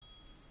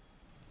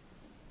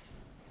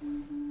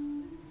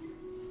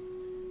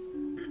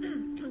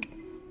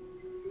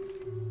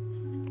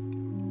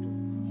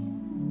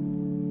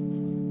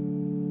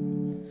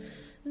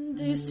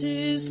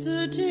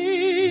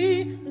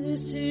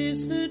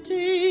is the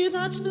day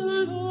that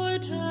the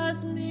Lord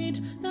has made,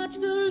 that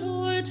the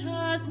Lord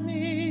has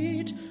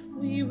made.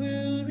 We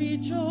will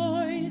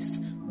rejoice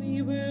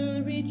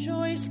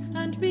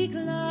and be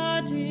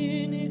glad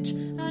in it,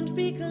 and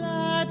be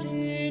glad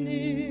in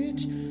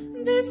it.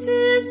 This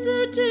is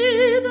the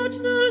day that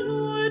the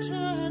Lord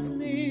has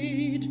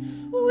made.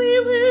 We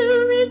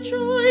will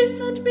rejoice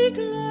and be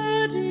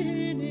glad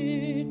in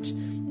it.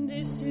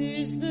 This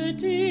is the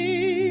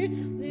day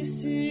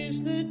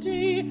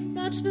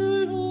that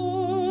the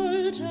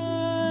Lord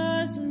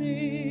has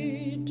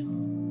made.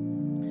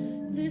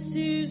 This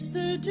is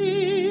the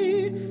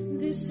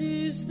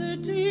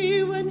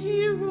day when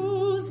he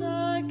rose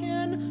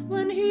again,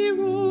 when he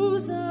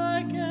rose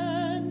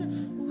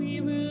again. We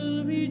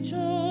will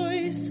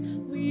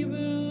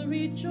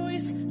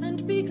rejoice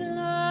and be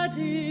glad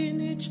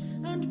in it,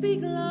 and be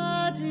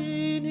glad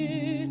in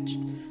it.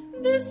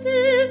 This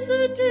is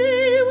the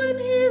day when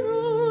he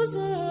rose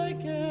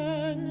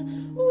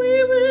again.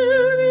 We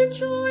will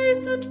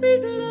rejoice and be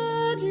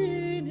glad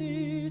in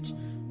it.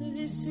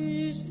 This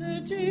is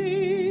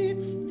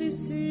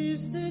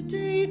the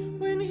day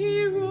when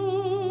he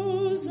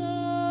rose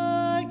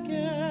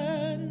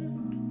again.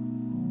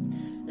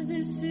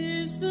 This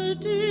is the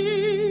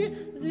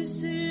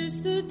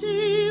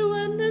day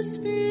when the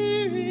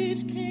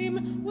Spirit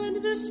came,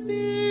 when the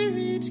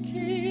Spirit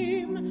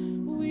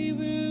came. We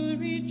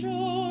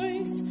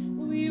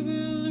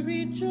will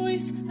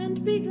rejoice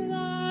and be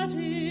glad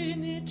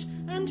in it,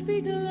 and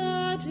be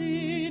glad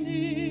in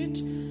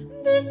it.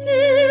 This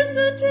is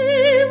the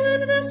day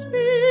when the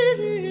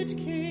Spirit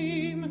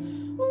came.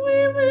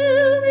 We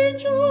will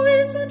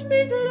rejoice and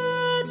be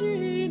glad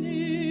in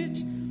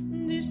it.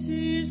 This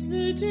is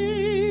the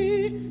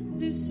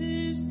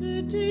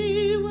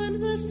day when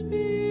the Spirit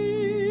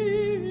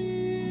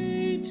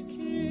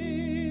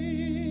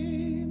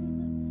came.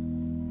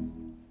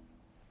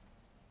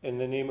 In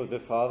the name of the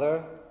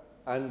Father,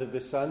 and of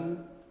the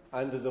Son,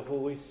 and of the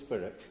Holy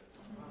Spirit.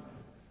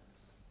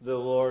 The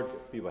Lord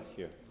be with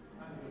you.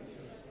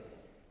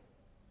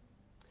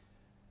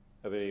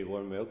 A very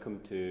warm welcome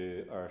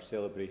to our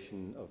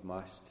celebration of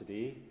Mass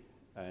today,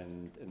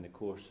 and in the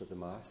course of the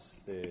Mass,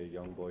 the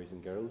young boys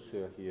and girls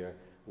who are here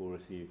will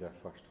receive their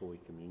First Holy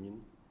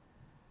Communion.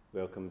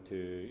 Welcome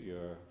to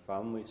your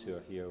families who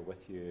are here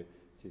with you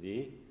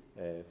today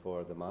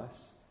for the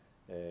Mass.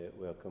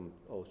 Welcome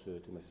also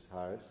to Mrs.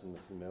 Harris and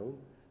Mrs. Milne,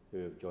 who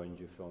have joined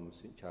you from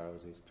St.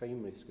 Charles's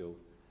Primary School.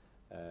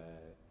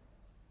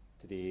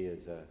 Today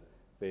is a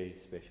very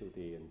special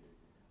day, and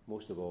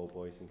most of all,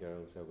 boys and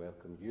girls, I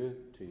welcome you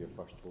to your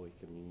First Holy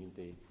Communion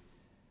Day.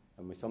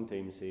 And we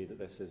sometimes say that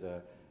this is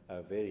a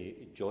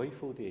very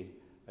joyful day,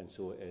 and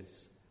so it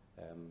is.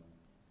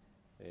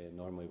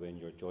 Normally when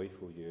you're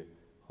joyful, you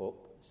hop,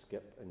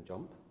 skip and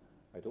jump.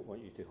 I don't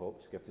want you to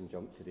hop, skip and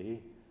jump today,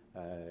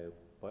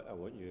 but I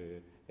want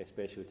you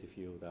especially to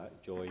feel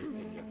that joy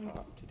in your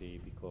heart today,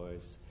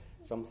 because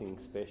something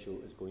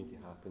special is going to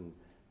happen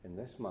in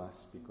this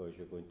Mass, because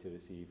you're going to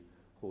receive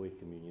Holy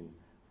Communion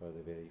for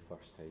the very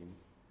first time.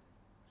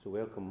 So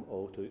welcome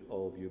all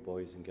of you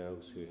boys and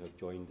girls who have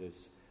joined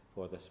us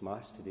for this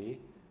Mass today,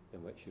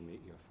 in which you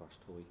make your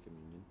First Holy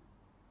Communion.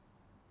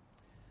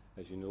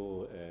 As you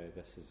know,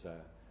 this is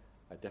a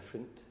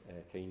different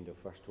kind of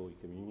First Holy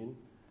Communion.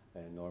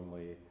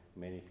 Normally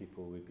many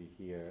people would be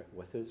here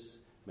with us,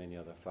 many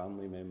other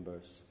family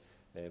members,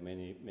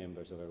 many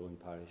members of our own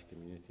parish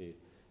community,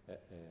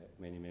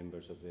 many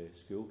members of the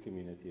school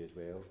community as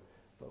well.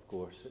 But of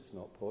course it's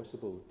not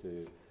possible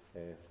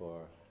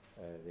for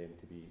them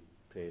to be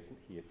present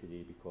here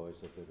today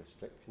because of the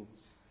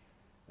restrictions.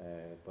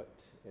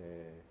 But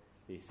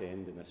they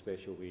send in a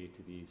special way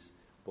to these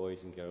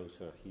boys and girls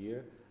who are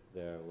here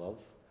their love,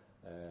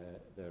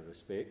 their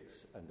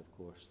respects, and of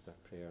course their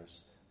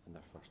prayers on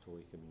their First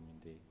Holy Communion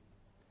Day.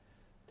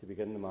 To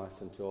begin the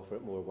Mass and to offer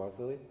it more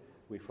worthily,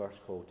 we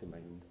first call to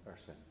mind our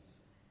sins.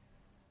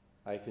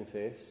 I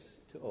confess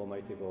to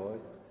Almighty God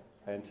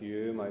and to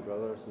you, my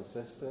brothers and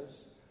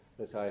sisters,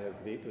 that I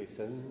have greatly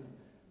sinned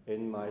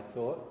in my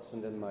thoughts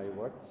and in my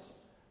words,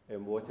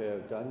 in what I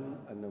have done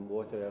and in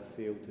what I have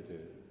failed to do,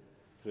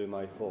 through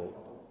my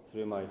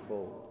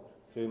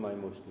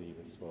most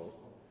grievous fault.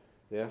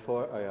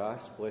 Therefore I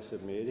ask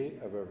Blessed Mary,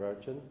 ever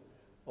Virgin,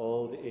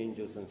 all the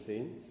angels and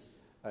saints,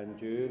 and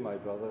you, my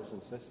brothers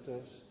and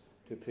sisters,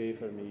 to pray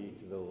for me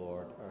to the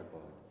Lord our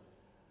God.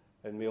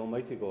 And may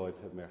Almighty God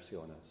have mercy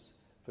on us,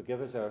 forgive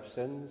us our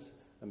sins,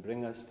 and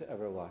bring us to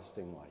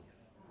everlasting life.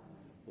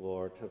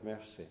 Lord, have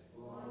mercy.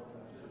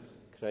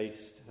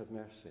 Christ, have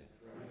mercy.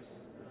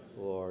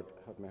 Lord,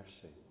 have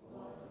mercy.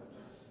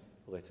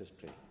 Let us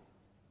pray.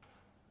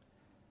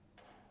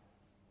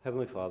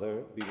 Heavenly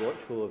Father, be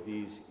watchful of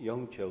these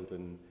young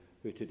children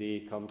who today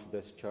come to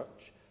this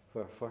church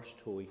for First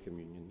Holy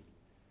Communion.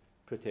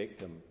 Protect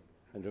them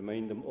and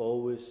remind them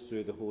always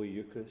through the Holy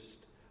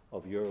Eucharist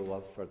of your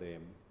love for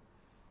them.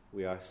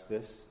 We ask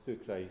this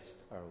through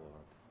Christ our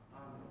Lord.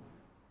 Amen.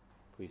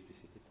 Please be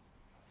seated.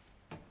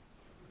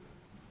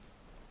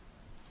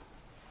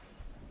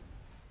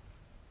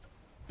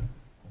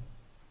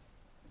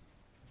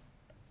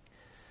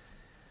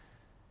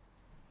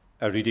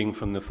 A reading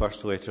from the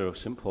first letter of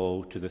St.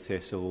 Paul to the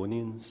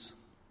Thessalonians.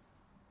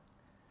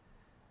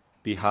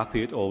 Be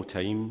happy at all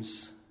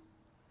times,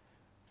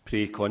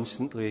 pray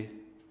constantly,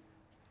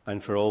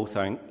 and for all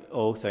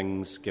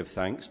things give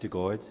thanks to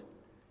God,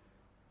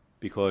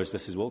 because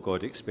this is what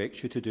God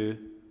expects you to do.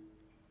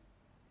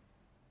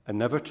 And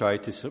never try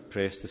to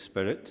suppress the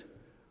Spirit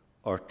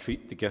or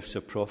treat the gifts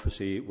of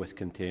prophecy with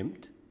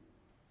contempt.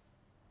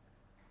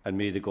 And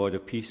may the God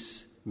of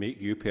peace make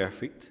you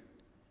perfect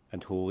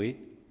and holy,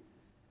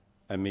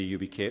 and may you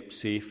be kept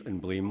safe and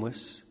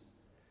blameless,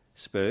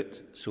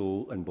 spirit,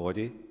 soul, and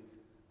body,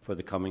 for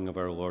the coming of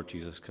our Lord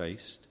Jesus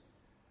Christ.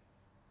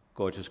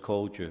 God has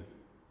called you,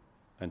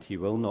 and he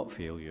will not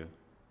fail you.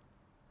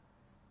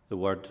 The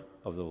word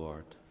of the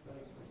Lord.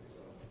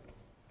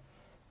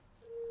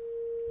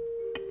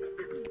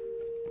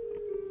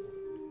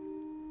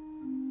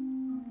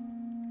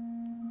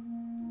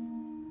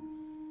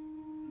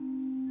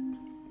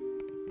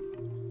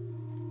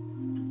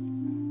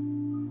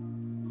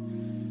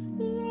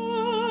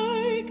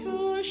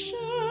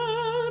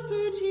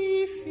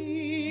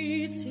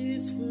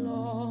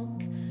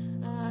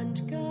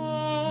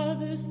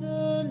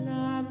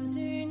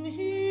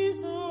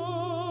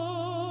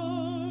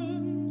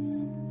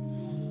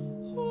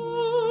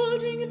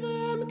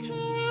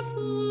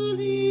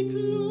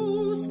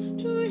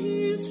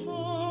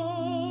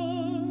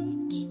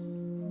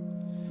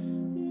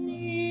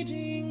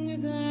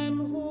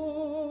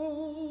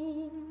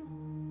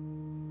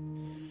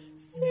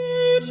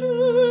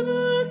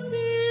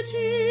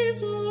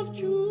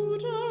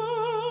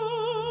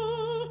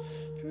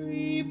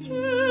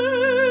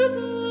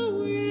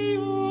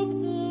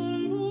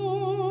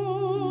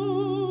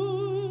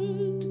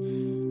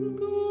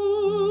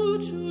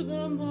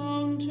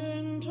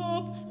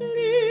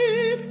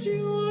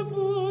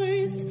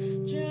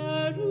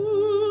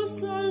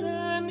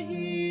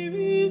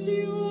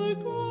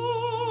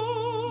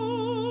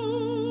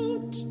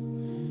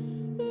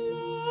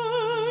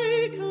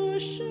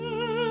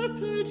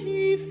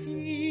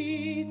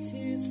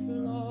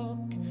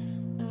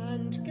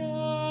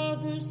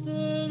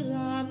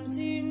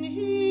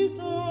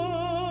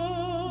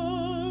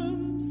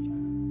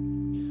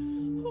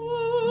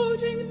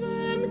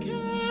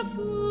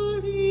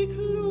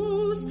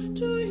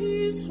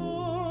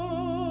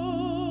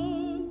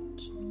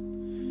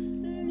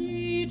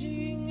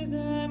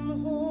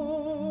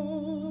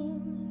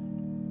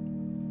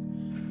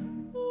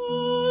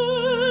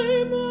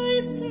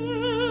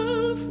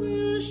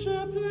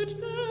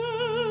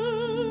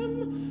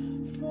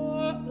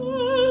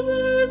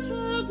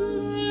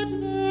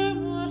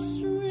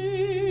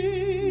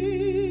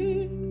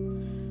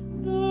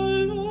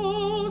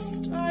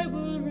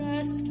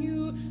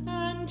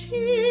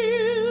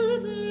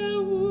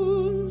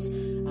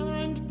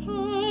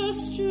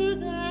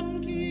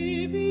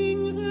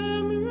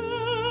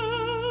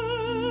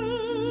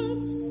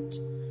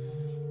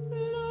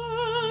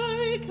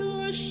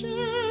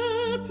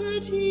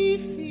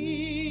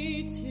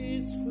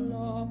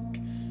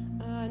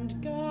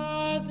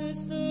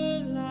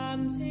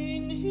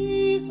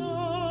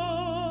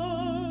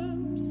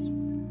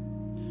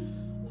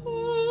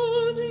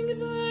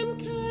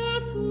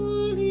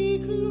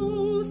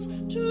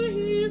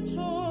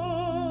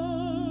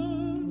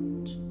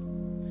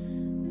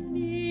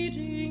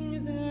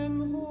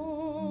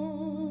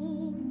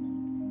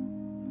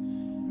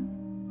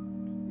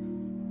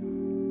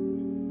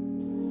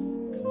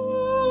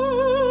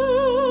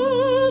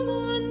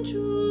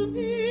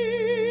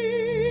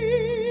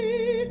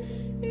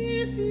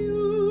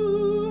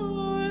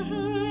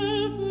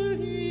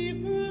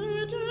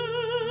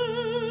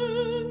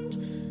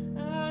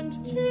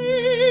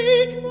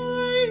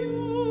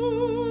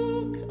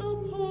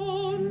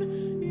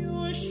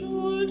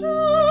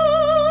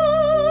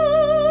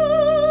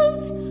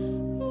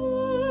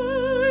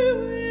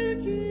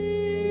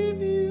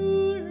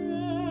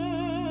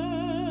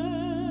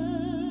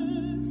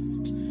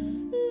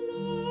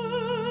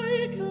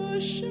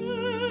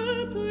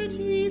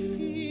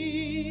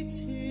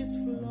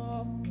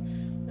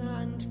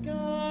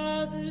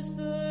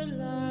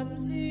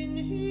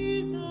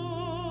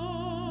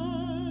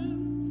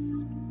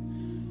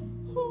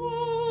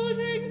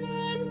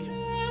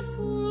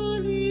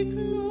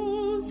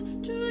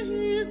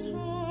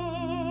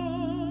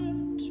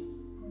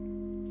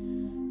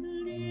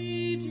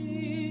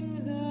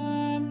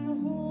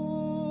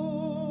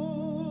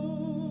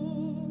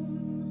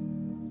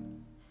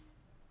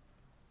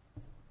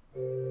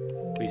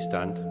 Please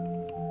stand.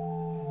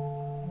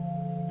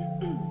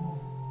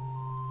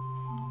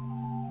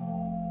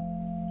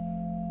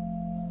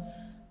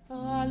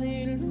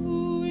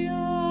 Alleluia,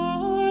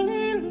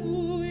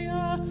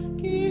 alleluia,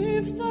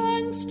 give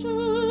thanks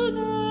to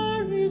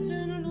the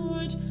risen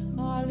Lord.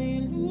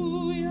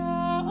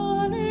 Alleluia,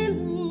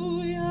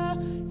 alleluia,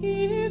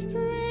 give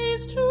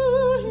praise to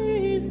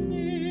his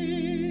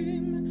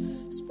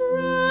name.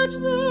 Spread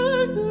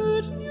the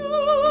good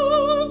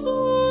news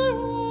o'er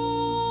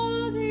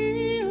all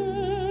the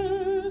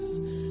earth.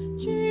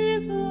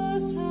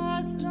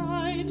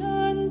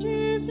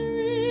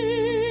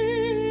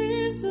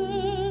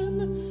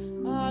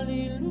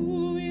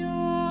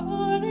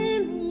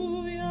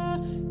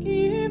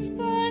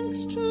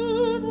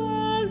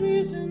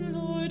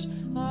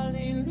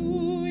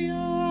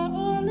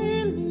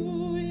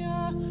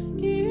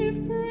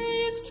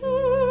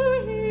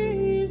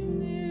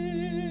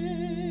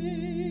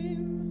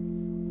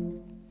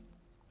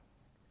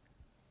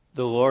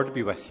 The Lord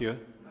be with you.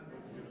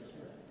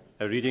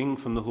 A reading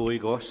from the Holy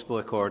Gospel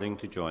according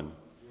to John.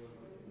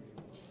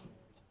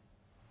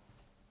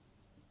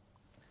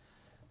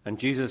 And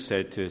Jesus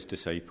said to his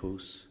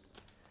disciples,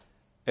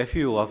 "If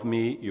you love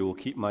me, you will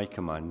keep my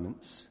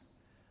commandments,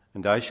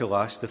 and I shall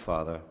ask the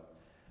Father,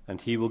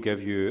 and he will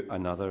give you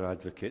another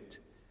advocate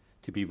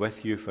to be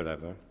with you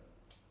forever,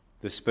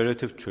 the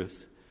Spirit of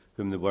truth,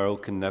 whom the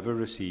world can never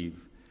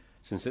receive,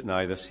 since it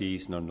neither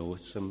sees nor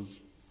knows him.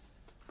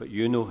 But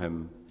you know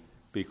him,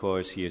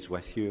 because he is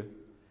with you,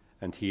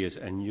 and he is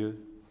in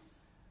you.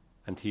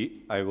 And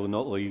I will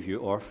not leave you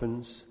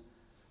orphans,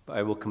 but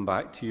I will come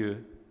back to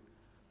you.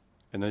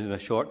 And in a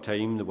short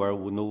time the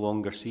world will no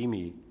longer see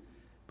me,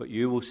 but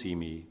you will see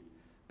me,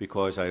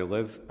 because I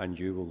live and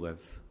you will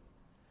live.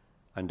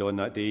 And on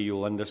that day you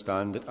will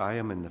understand that I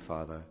am in the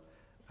Father,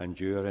 and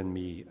you are in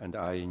me, and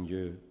I in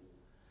you.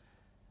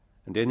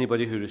 And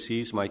anybody who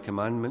receives my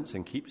commandments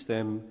and keeps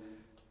them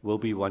will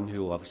be one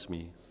who loves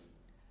me.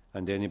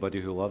 And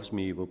anybody who loves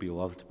me will be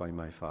loved by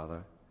my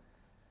Father.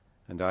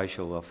 And I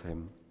shall love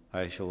him.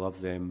 I shall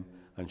love them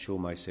and show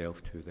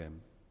myself to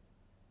them."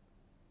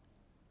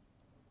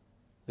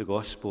 The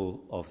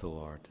Gospel of the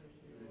Lord.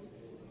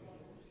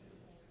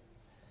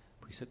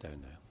 Please sit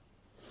down now.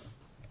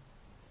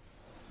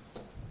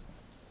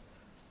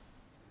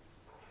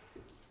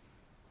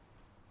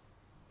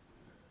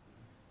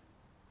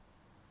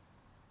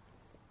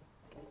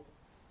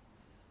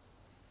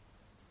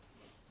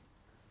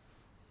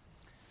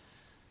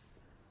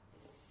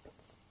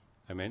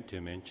 I meant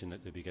to mention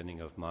at the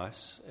beginning of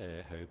Mass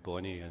how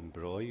bonny and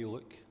braw you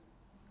look.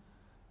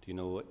 Do you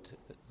know what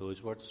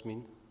those words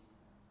mean?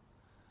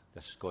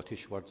 They're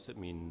Scottish words that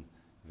mean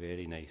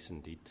very nice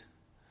indeed.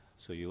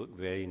 So you look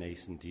very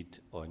nice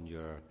indeed on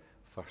your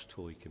first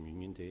Holy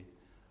Communion day.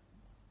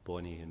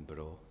 Bonny and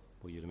braw.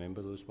 Will you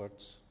remember those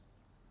words?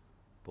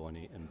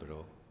 Bonny and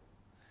braw.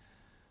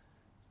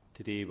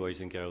 Today, boys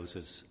and girls,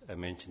 as I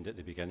mentioned at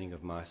the beginning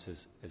of Mass,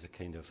 is a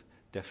kind of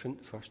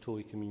different first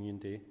Holy Communion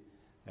day.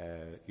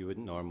 You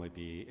wouldn't normally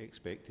be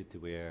expected to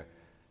wear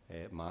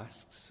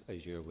masks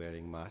as you're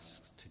wearing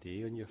masks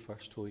today on your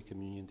first Holy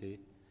Communion day.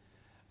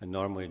 And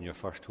normally on your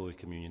first Holy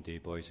Communion day,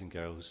 boys and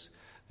girls,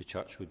 the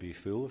church would be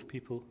full of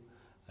people,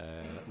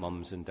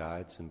 mums and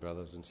dads and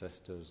brothers and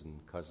sisters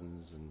and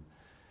cousins and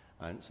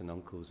aunts and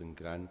uncles and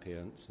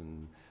grandparents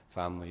and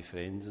family,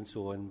 friends and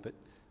so on.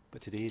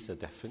 But today is a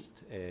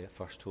different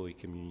first Holy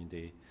Communion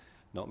day.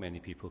 Not many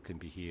people can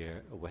be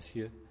here with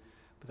you.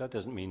 But that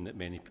doesn't mean that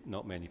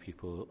not many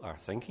people are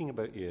thinking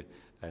about you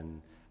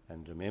and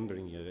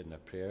remembering you in their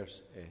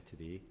prayers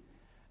today.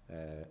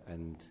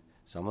 And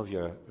some of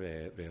your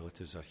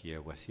relatives are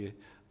here with you,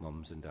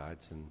 mums and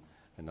dads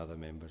and other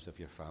members of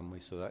your family.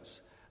 So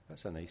that's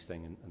a nice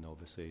thing. And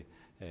obviously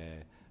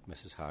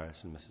Mrs.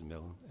 Harris and Mrs.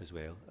 Milne as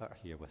well are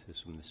here with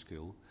us from the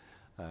school.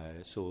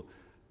 So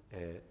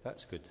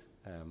that's good.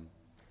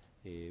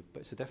 But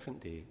it's a different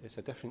day. It's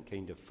a different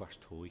kind of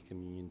First Holy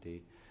Communion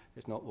day.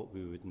 It's not what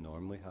we would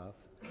normally have.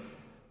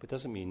 But it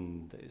doesn't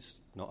mean that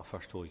it's not a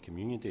First Holy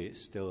Communion day.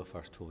 It's still a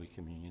First Holy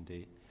Communion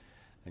day.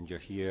 And you're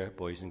here,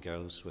 boys and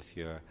girls, with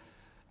your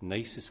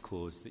nicest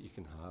clothes that you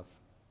can have.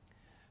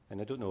 And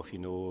I don't know if you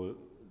know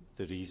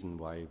the reason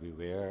why we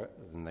wear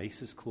the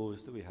nicest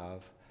clothes that we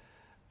have,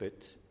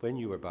 but when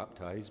you were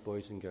baptised,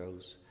 boys and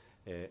girls,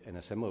 in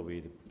a similar way,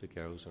 the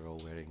girls are all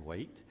wearing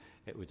white.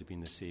 It would have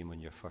been the same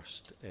on your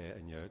first,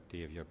 on your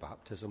day of your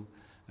baptism,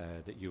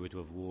 that you would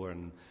have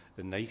worn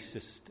the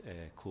nicest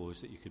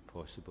clothes that you could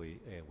possibly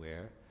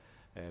wear,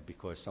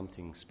 because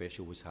something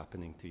special was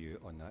happening to you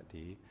on that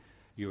day.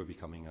 You were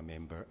becoming a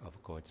member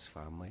of God's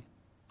family.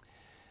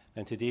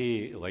 And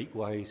today,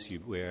 likewise, you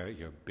wear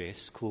your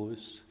best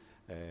clothes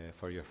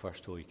for your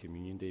first Holy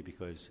Communion day,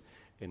 because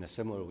in a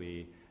similar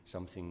way,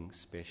 something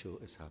special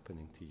is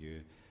happening to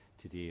you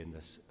today in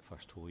this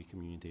first Holy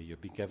Communion day.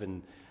 You've been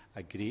given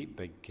a great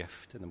big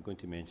gift, and I'm going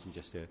to mention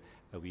just a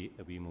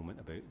wee moment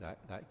about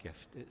that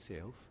gift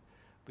itself.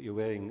 But you're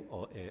wearing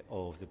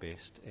all of the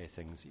best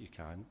things that you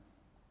can.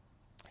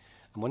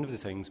 And one of the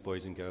things,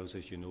 boys and girls,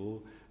 as you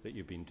know, that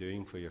you've been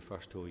doing for your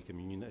first Holy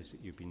Communion is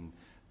that you've been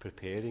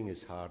preparing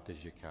as hard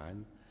as you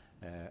can.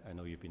 I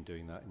know you've been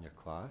doing that in your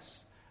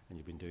class, and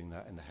you've been doing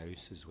that in the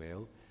house as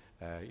well.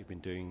 You've been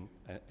doing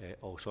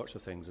all sorts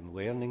of things and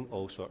learning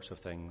all sorts of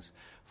things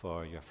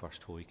for your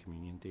first Holy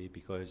Communion day,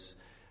 because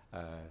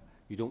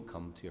you don't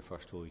come to your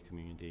first Holy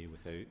Communion day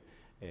without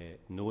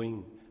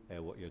knowing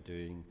what you're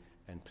doing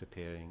and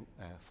preparing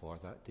for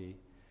that day.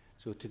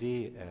 So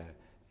today,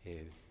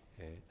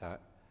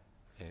 that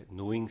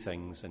knowing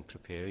things and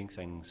preparing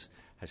things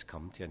has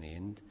come to an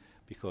end,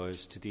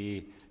 because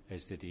today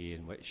is the day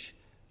in which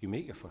you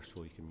make your first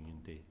Holy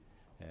Communion day,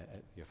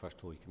 your first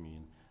Holy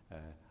Communion.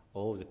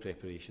 All of the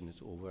preparation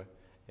is over.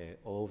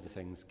 All of the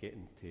things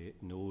getting to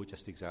know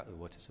just exactly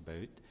what it's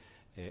about,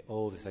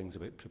 all the things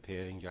about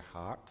preparing your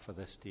heart for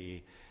this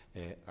day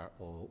are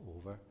all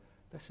over.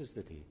 This is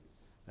the day.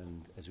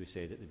 And as we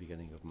said at the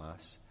beginning of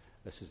Mass,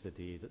 this is the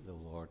day that the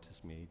Lord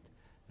has made.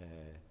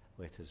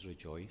 Let us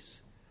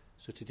rejoice.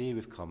 So today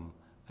we've come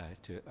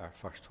to our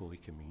first Holy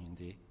Communion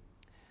day.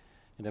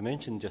 And I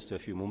mentioned just a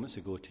few moments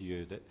ago to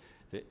you that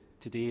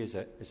today is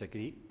a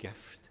great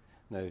gift.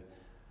 Now,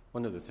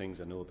 one of the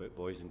things I know about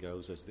boys and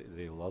girls is that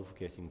they love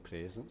getting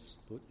presents,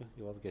 don't you?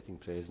 You love getting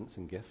presents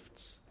and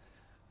gifts.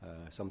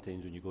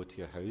 Sometimes when you go to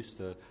your house,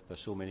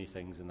 there's so many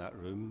things in that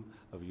room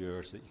of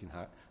yours that you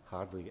can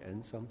hardly get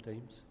in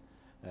sometimes.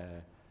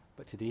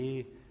 But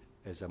today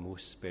is a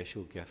most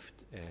special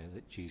gift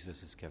that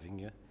Jesus is giving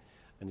you.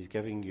 And he's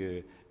giving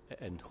you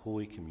in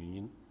Holy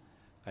Communion.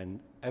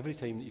 And every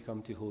time that you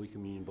come to Holy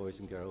Communion,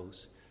 boys and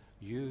girls,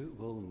 you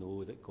will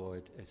know that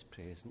God is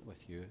present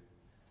with you,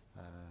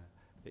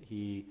 that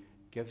he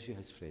gives you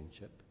his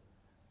friendship,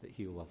 that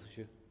he loves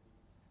you.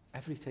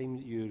 Every time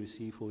that you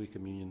receive Holy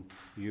Communion,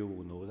 you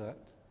will know that.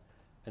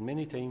 And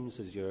many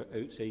times as you're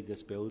outside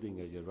this building,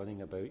 as you're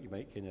running about, you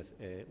might kind of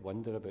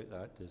wonder about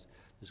that.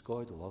 Does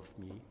God love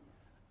me?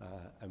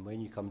 And when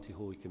you come to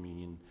Holy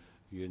Communion,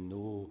 you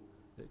know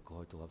that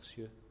God loves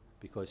you,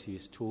 because he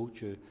has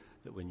told you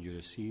that when you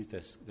receive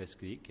this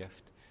great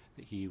gift,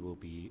 that he will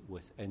be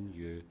within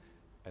you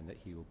and that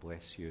he will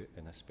bless you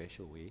in a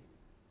special way.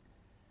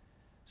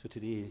 So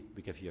today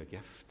we give you a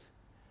gift,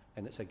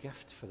 and it's a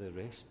gift for the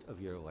rest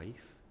of your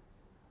life.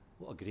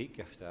 What a great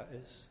gift that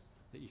is,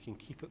 that you can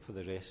keep it for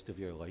the rest of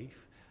your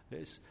life.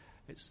 It's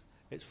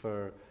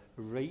for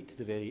right to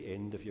the very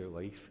end of your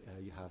life,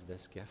 you have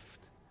this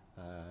gift.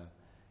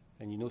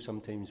 And you know,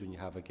 sometimes when you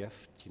have a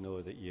gift, you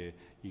know that you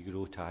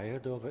grow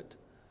tired of it,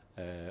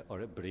 or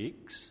it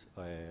breaks,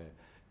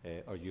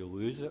 or you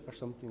lose it or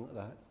something like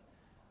that.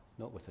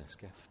 Not with this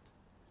gift.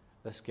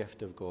 This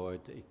gift of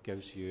God that he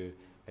gives you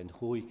in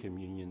Holy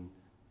Communion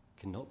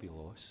cannot be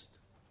lost,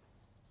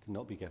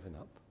 cannot be given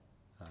up,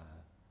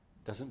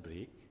 doesn't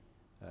break,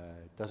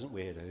 doesn't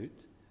wear out.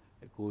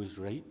 It goes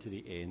right to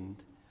the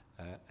end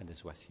and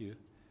is with you,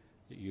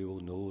 that you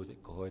will know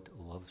that God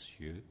loves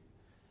you.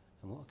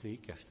 And what a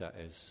great gift that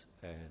is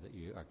that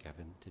you are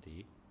given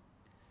today.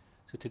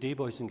 So today,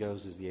 boys and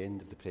girls, is the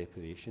end of the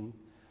preparation.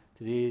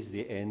 Today is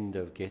the end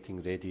of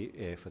getting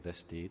ready for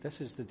this day.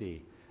 This is the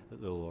day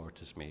that the Lord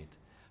has made.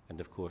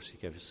 And of course, he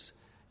gives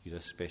you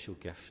this special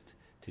gift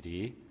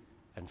today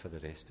and for the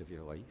rest of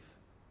your life,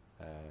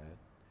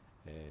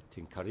 to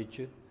encourage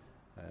you,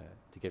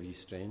 to give you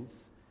strength.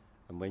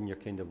 And when you're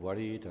kind of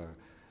worried or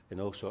in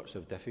all sorts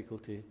of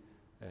difficulty,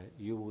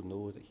 you will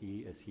know that he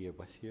is here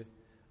with you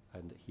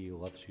and that he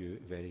loves you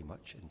very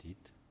much indeed.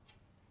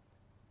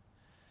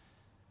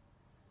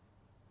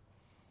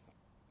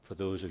 For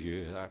those of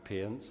you who are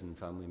parents and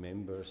family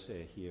members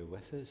here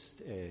with us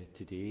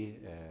today,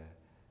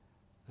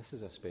 this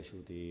is a special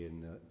day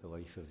in the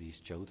life of these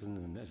children.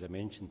 And as I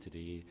mentioned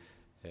today,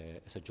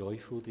 it's a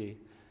joyful day.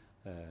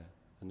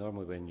 And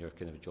normally when you're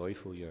kind of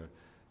joyful,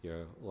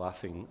 you're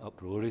laughing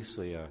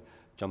uproariously or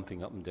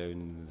jumping up and down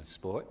in the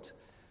spot.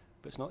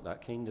 But it's not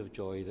that kind of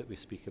joy that we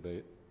speak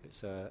about.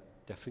 It's a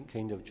different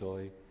kind of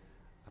joy,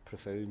 a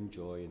profound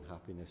joy and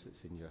happiness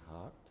that's in your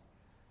heart.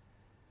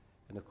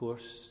 And of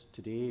course,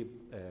 today,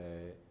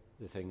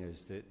 the thing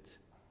is that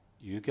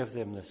you give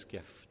them this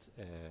gift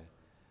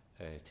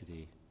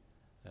today.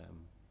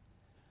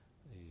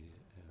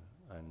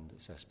 And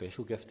it's a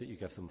special gift that you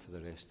give them for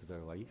the rest of their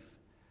life.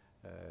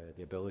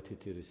 The ability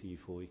to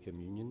receive Holy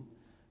Communion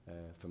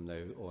from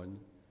now on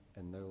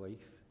in their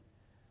life.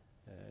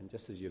 And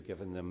just as you've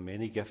given them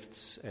many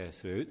gifts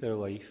throughout their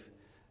life,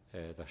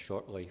 their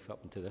short life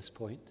up until this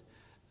point,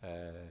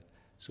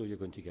 so you're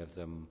going to give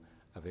them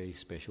a very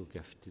special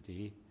gift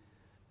today.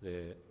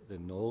 The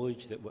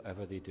knowledge that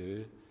whatever they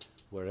do,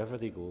 wherever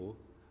they go,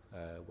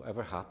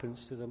 whatever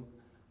happens to them,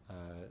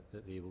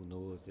 that they will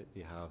know that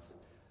they have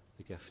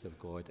the gift of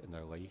God in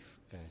their life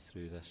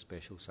through this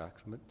special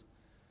sacrament.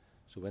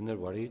 So when they're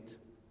worried,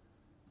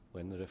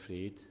 when they're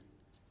afraid,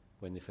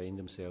 when they find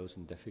themselves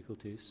in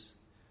difficulties,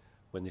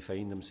 when they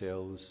find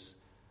themselves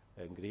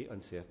in great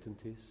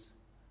uncertainties,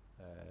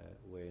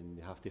 when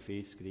they have to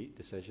face great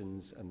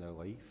decisions in their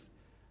life,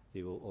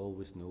 they will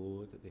always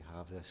know that they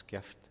have this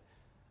gift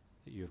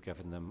that you've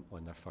given them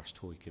on their first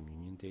Holy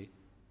Communion day.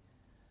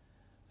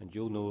 And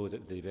you'll know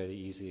that they very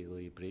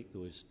easily break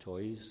those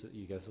toys that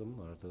you give them,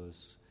 or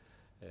those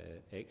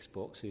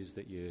Xboxes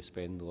that you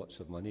spend lots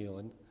of money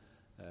on,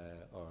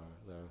 or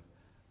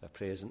they're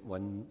present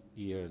one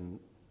year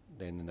and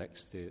then the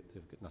next they've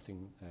got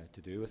nothing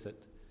to do with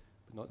it.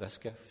 But not this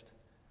gift.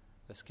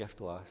 This gift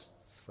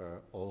lasts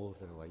for all of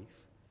their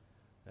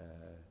life,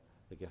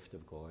 the gift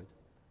of God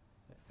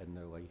in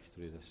their life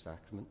through this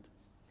sacrament.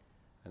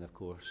 And of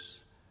course,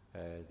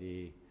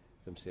 they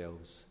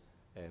themselves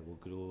will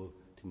grow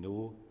to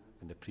know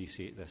and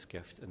appreciate this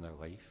gift in their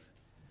life.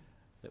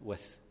 That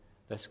with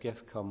this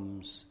gift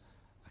comes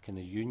a kind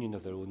of union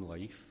of their own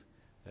life,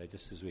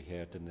 just as we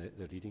heard in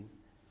the reading,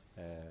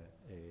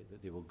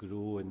 that they will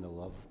grow in the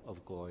love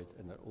of God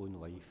in their own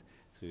life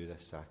through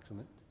this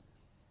sacrament.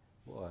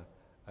 What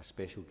a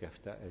special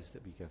gift that is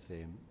that we give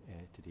them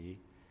today,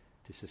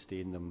 to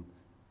sustain them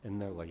in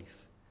their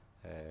life,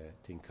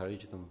 to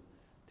encourage them,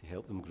 to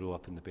help them grow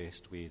up in the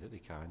best way that they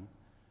can.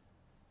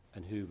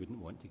 And who wouldn't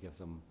want to give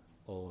them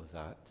all of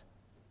that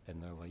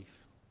in their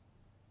life?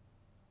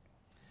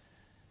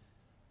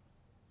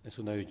 And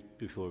so now,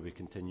 before we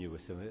continue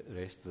with the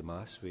rest of the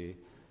Mass, we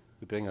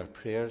bring our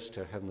prayers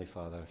to our Heavenly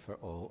Father for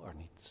all our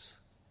needs.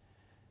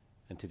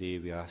 And today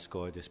we ask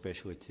God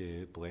especially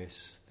to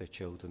bless the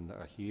children that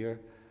are here,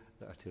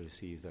 that are to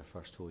receive their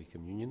First Holy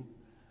Communion,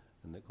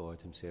 and that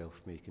God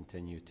himself may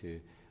continue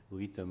to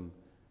lead them,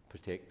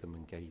 protect them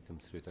and guide them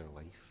through their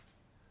life.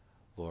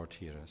 Lord,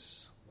 hear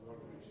us.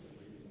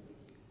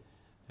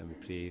 And we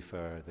pray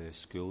for the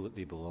school that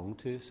they belong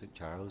to, St.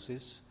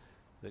 Charles's,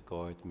 that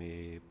God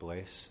may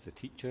bless the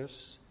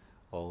teachers,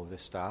 all of the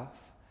staff,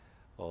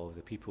 all of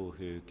the people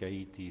who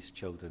guide these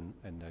children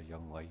in their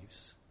young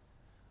lives.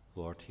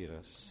 Lord, hear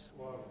us.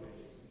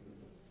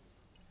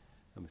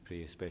 And we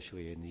pray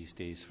especially in these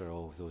days for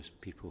all of those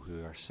people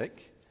who are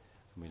sick.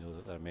 And we know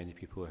that there are many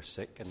people who are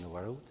sick in the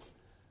world,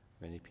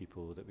 many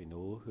people that we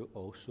know who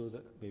also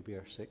that maybe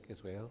are sick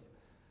as well.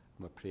 And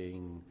we're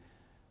praying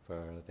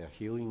for their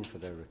healing, for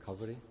their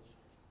recovery.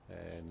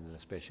 And in a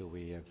special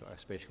way, I've got a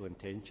special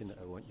intention that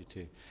I want you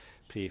to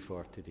pray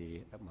for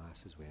today at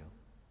Mass as well.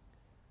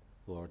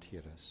 Lord,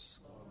 hear us.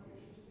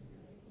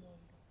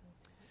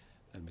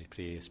 And we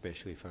pray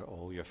especially for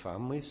all your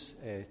families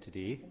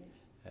today.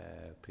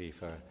 Pray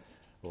for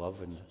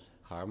love and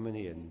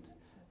harmony and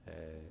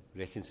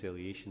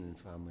reconciliation in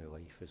family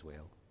life as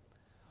well.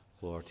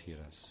 Lord, hear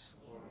us.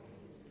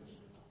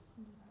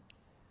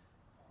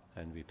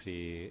 And we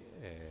pray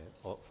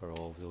for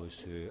all of those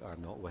who are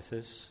not with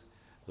us,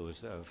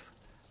 those that have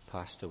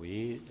passed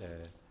away,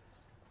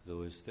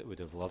 those that would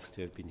have loved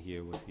to have been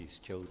here with these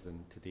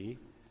children today,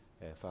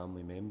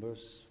 family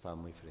members,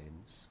 family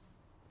friends.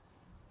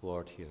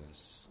 Lord, hear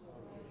us.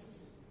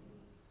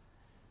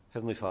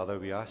 Heavenly Father,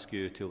 we ask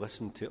you to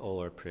listen to all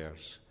our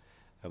prayers,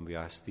 and we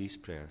ask these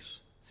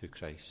prayers through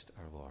Christ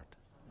our Lord.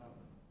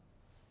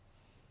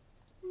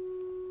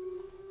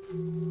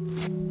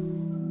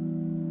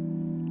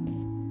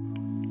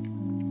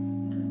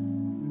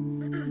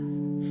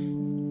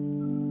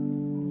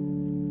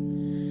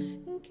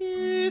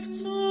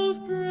 Gifts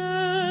of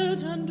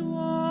bread and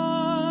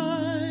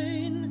wine,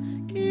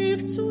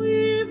 gifts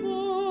we've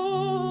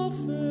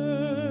offered,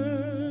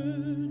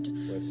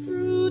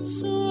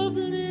 fruits of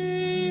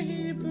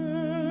labour,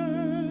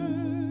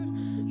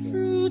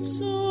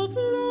 fruits of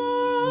love,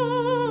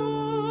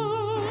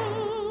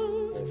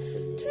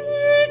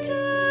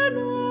 taken,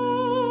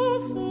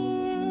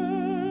 offered,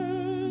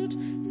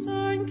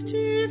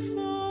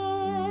 sanctified,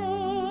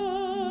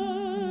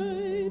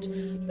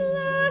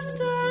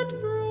 blessed and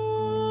broken,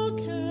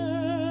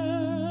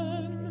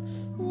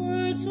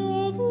 words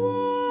of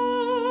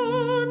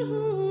one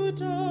who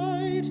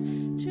died.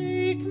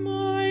 Take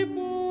my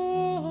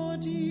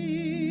body,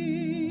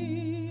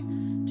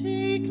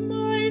 take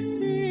my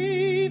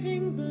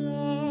saving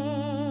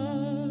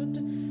blood,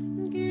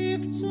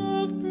 gifts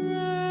of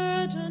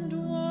bread and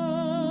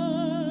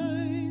wine,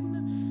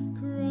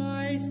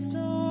 Christ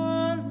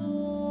our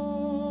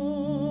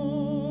Lord.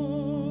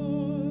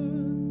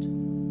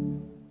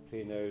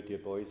 Pray now, dear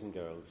boys and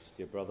girls,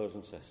 dear brothers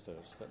and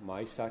sisters, that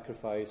my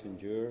sacrifice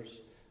and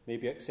yours may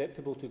be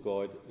acceptable to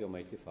God, the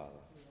Almighty Father.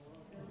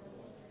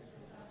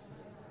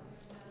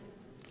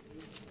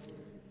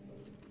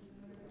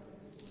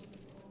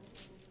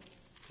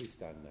 Please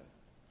stand now.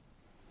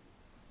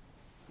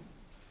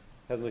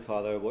 Heavenly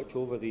Father, watch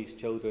over these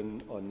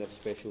children on this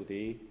special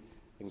day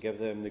and give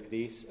them the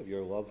grace of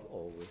your love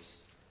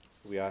always.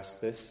 We ask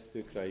this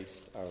through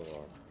Christ our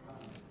Lord.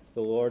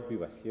 The Lord be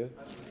with you.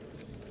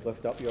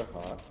 Lift up your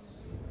hearts.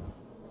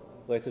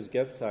 Let us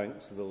give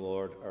thanks to the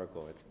Lord our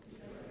God.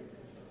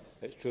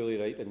 It's truly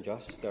right and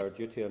just, our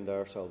duty and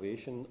our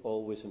salvation,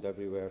 always and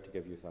everywhere to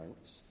give you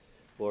thanks.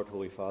 Lord,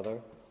 Holy Father,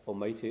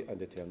 Almighty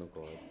and eternal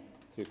God,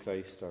 through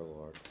Christ our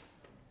Lord.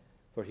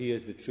 For he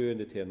is the true and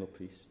eternal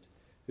priest,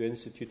 who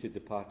instituted the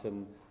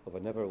pattern of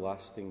an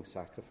everlasting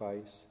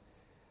sacrifice,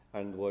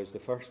 and was the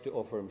first to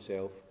offer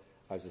himself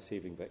as the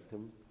saving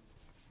victim,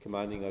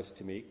 commanding us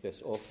to make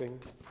this offering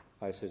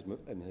as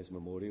in his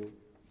memorial.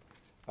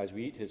 As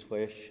we eat his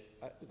flesh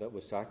that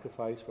was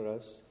sacrificed for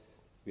us,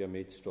 we are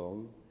made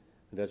strong,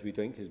 and as we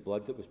drink his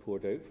blood that was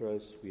poured out for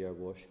us, we are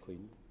washed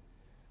clean.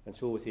 And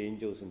so with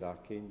angels and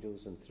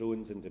archangels, and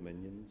thrones and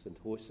dominions, and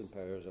hosts and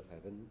powers of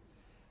heaven,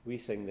 we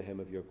sing the hymn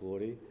of your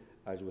glory,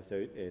 as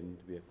without end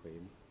we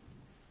acclaim.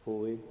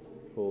 Holy,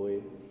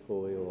 holy,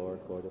 holy Lord,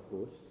 God of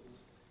hosts,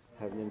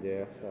 heaven and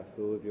earth are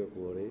full of your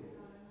glory.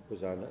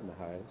 Hosanna in the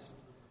highest.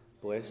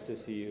 Blessed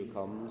is he who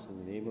comes in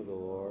the name of the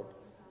Lord.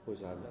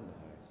 Hosanna in the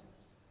highest.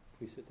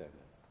 Please sit down.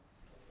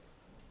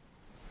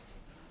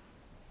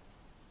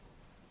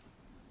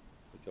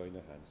 We'll join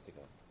our hands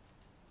together.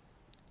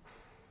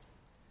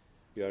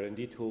 You are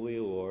indeed holy,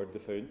 O Lord, the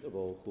fount of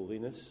all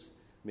holiness.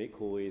 Make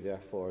holy,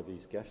 therefore,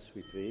 these gifts,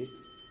 we pray,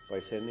 by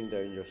sending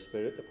down your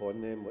Spirit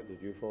upon them like the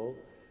dewfall,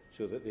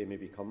 so that they may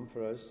become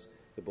for us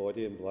the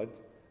body and blood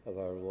of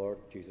our Lord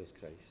Jesus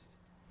Christ.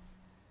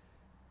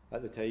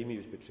 At the time he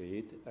was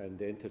betrayed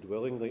and entered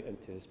willingly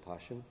into his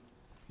passion,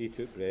 he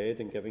took bread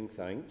and, giving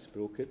thanks,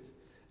 broke it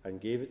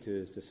and gave it to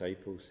his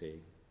disciples,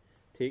 saying,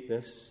 "Take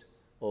this,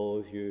 all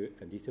of you,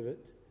 and eat of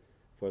it,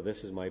 for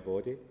this is my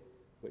body,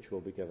 which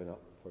will be given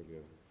up for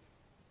you.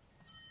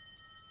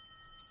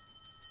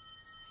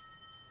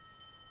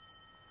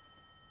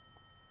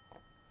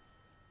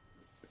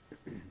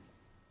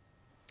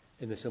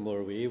 In a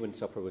similar way, when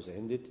supper was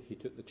ended, he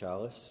took the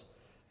chalice,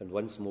 and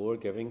once more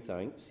giving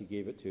thanks, he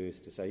gave it to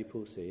his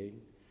disciples,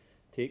 saying,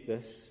 "Take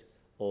this,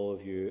 all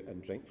of you,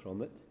 and drink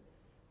from it,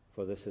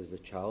 for this is the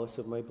chalice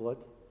of my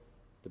blood,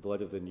 the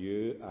blood of the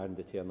new and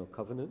eternal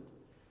covenant,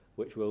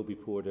 which will be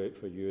poured out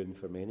for you and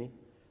for many,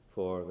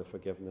 for the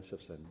forgiveness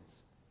of sins.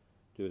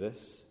 Do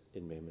this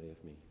in memory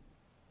of me."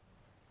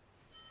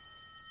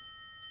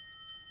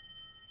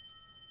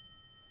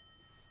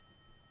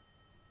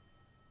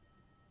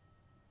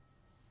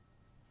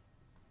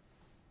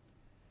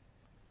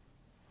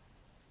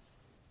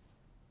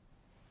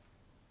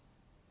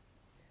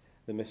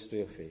 The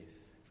mystery of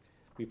faith.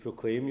 We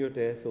proclaim your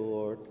death, O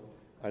Lord,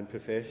 and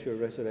profess your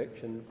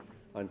resurrection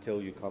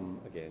until you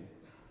come again.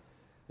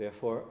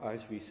 Therefore,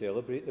 as we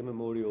celebrate the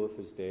memorial of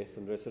his death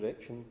and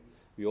resurrection,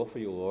 we offer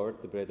you,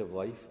 Lord, the bread of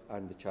life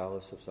and the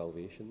chalice of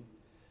salvation,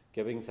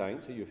 giving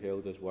thanks that you've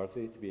held us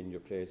worthy to be in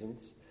your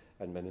presence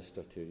and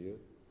minister to you.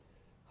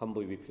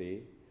 Humbly we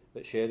pray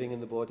that, sharing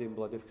in the body and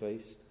blood of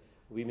Christ,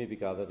 we may be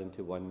gathered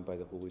into one by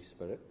the Holy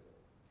Spirit.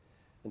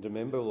 And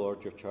remember,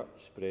 Lord, your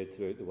church spread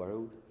throughout the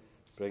world.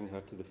 Bring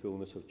her to the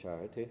fullness of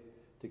charity,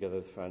 together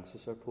with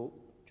Francis our Pope,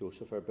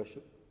 Joseph our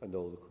Bishop, and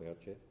all the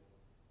clergy.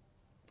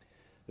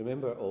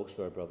 Remember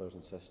also our brothers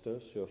and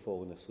sisters who have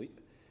fallen asleep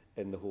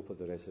in the hope of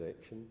the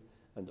resurrection,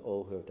 and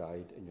all who have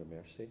died in your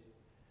mercy.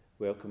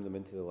 Welcome them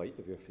into the light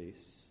of your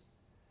face.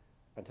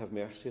 And have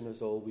mercy on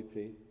us all, we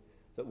pray,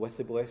 that with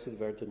the Blessed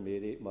Virgin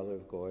Mary, Mother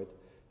of God,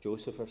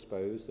 Joseph our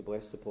spouse, the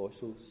blessed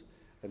apostles,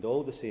 and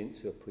all the saints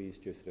who have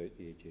pleased you throughout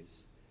the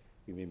ages,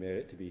 we may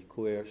merit to be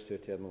co-heirs to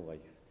eternal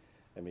life,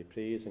 and may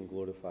praise and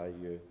glorify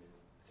you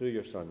through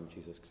your Son,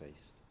 Jesus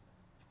Christ.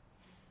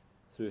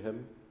 Through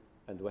him,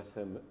 and with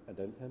him, and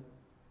in him,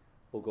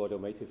 O God,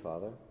 Almighty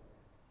Father,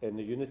 in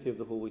the unity of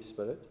the Holy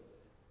Spirit,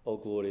 all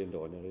glory and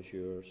honour is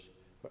yours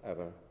for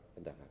ever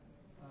and ever.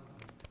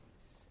 Amen.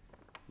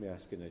 May I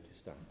ask you now to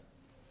stand.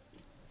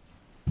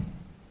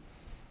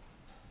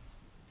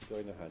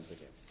 Join our hands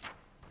again.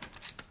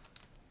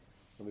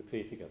 And we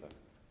pray together.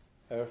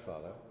 Our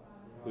Father,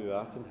 who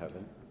art in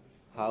heaven,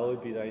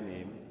 hallowed be thy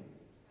name.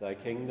 Thy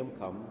kingdom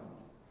come,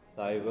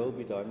 thy will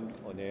be done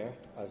on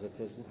earth as it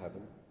is in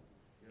heaven.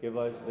 Give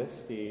us this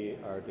day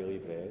our daily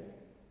bread,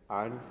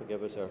 and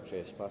forgive us our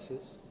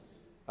trespasses,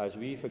 as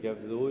we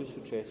forgive those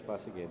who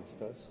trespass against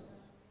us.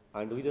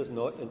 And lead us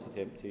not into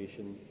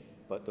temptation,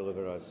 but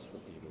deliver us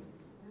from evil.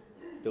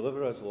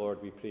 Deliver us,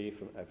 Lord, we pray,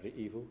 from every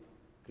evil.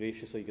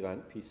 Graciously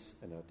grant peace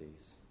in our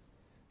days,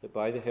 that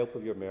by the help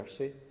of your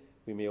mercy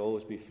we may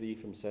always be free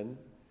from sin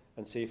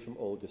and safe from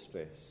all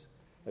distress,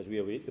 as we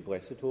await the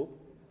blessed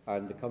hope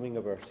and the coming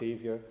of our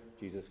Saviour,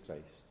 Jesus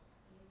Christ.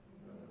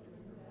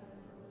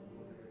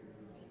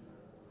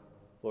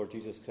 Lord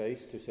Jesus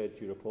Christ, who said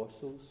to your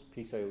apostles,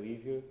 "Peace I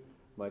leave you,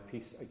 my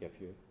peace I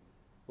give you,"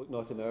 look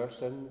not on our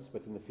sins,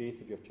 but in the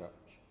faith of your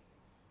church,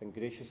 and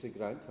graciously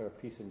grant her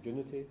peace and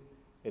unity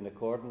in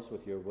accordance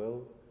with your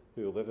will,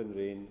 who live and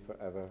reign for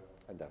ever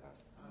and ever.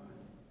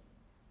 Amen.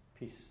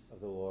 Peace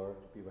of the Lord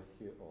be with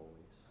you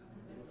always.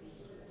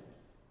 Amen.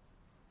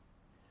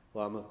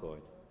 Lamb of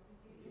God,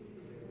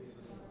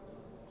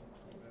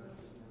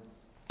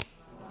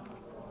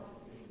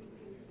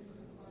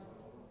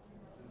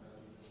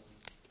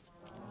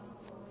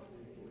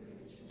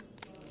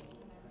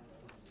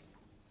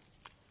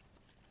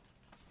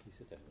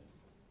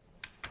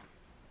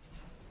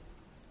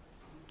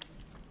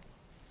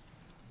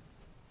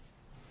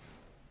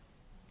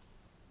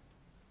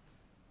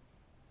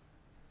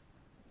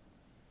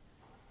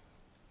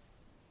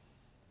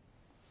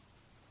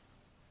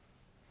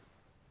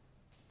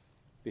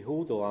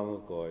 behold the Lamb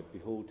of God,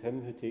 behold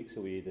him who takes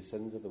away the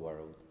sins of the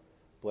world.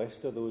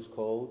 Blessed are those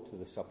called to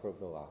the supper of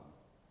the Lamb.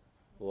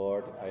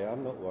 Lord, I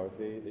am not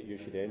worthy that you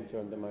should enter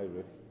under my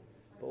roof,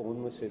 but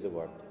only say the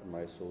word, and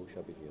my soul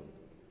shall be healed.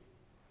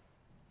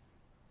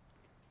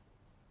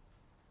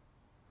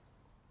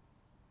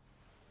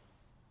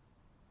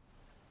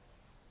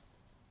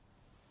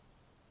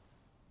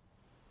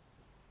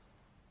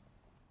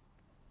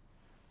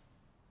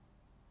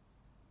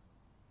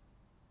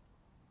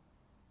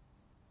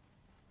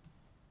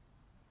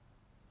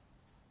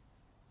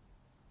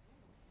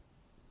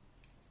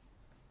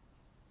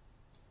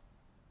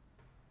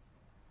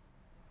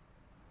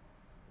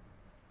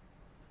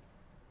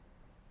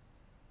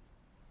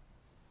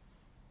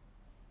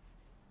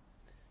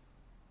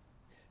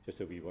 Just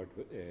a wee word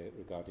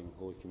regarding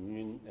Holy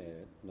Communion.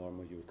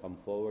 Normally you would come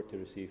forward to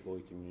receive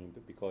Holy Communion,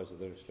 but because of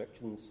the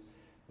restrictions,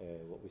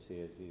 what we say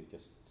is you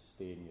just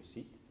stay in your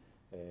seat,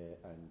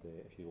 and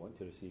if you want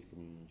to receive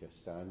communion, just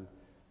stand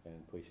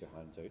and place your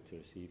hands out to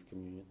receive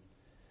communion.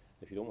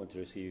 If you don't want to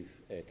receive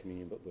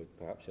communion, but would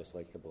perhaps just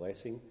like a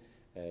blessing,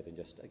 then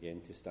just again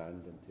to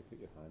stand and to put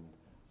your hand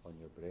on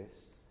your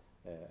breast,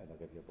 and I'll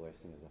give you a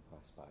blessing as I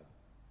pass by.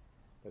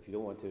 But if you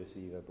don't want to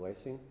receive a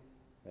blessing,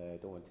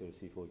 don't want to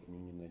receive Holy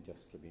Communion, then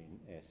just remain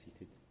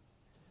seated.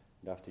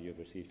 And after you've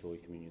received Holy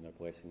Communion or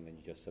blessing, then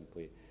you just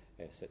simply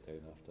sit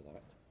down after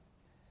that.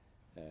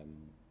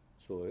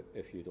 So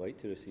if you'd like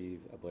to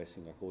receive a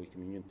blessing or Holy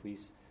Communion,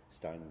 please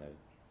stand now.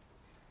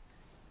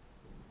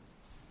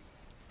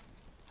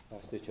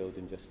 Ask the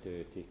children just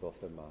to take off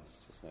their masks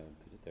just now and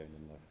put it down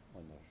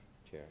on their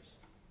chairs.